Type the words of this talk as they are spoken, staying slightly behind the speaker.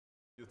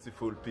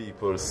Beautiful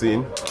people,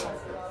 seen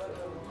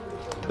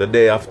the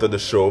day after the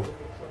show,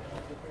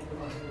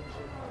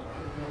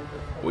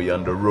 we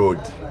on the road,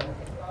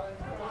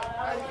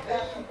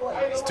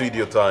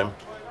 studio time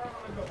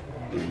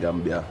in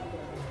Gambia.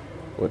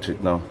 Watch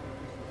it now.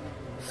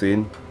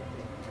 Seen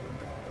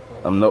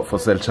I'm Not For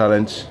Sale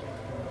challenge,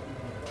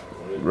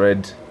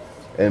 Red,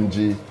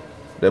 MG,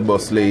 the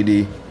boss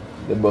lady,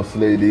 the boss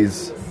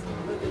ladies,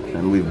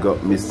 and we've got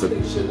Mr.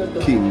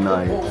 King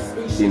Knight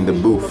in the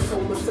booth.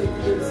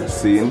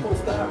 Seen?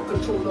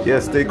 Yeah,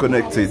 stay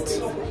connected.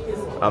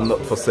 I'm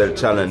Not For Sale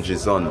challenge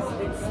is on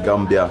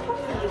Gambia.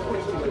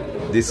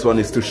 This one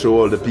is to show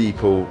all the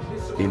people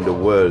in the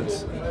world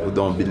who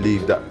don't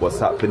believe that what's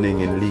happening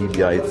in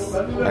Libya is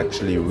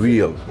actually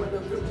real.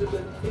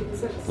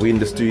 We in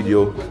the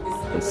studio,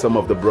 and some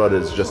of the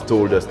brothers just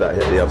told us that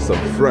they have some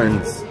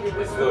friends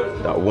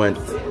that went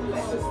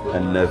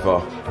and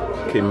never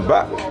came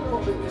back.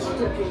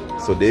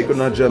 So they're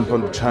gonna jump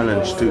on the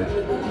challenge too,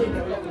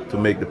 to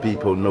make the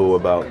people know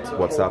about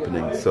what's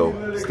happening. So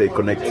stay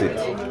connected.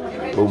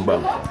 Boom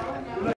bam.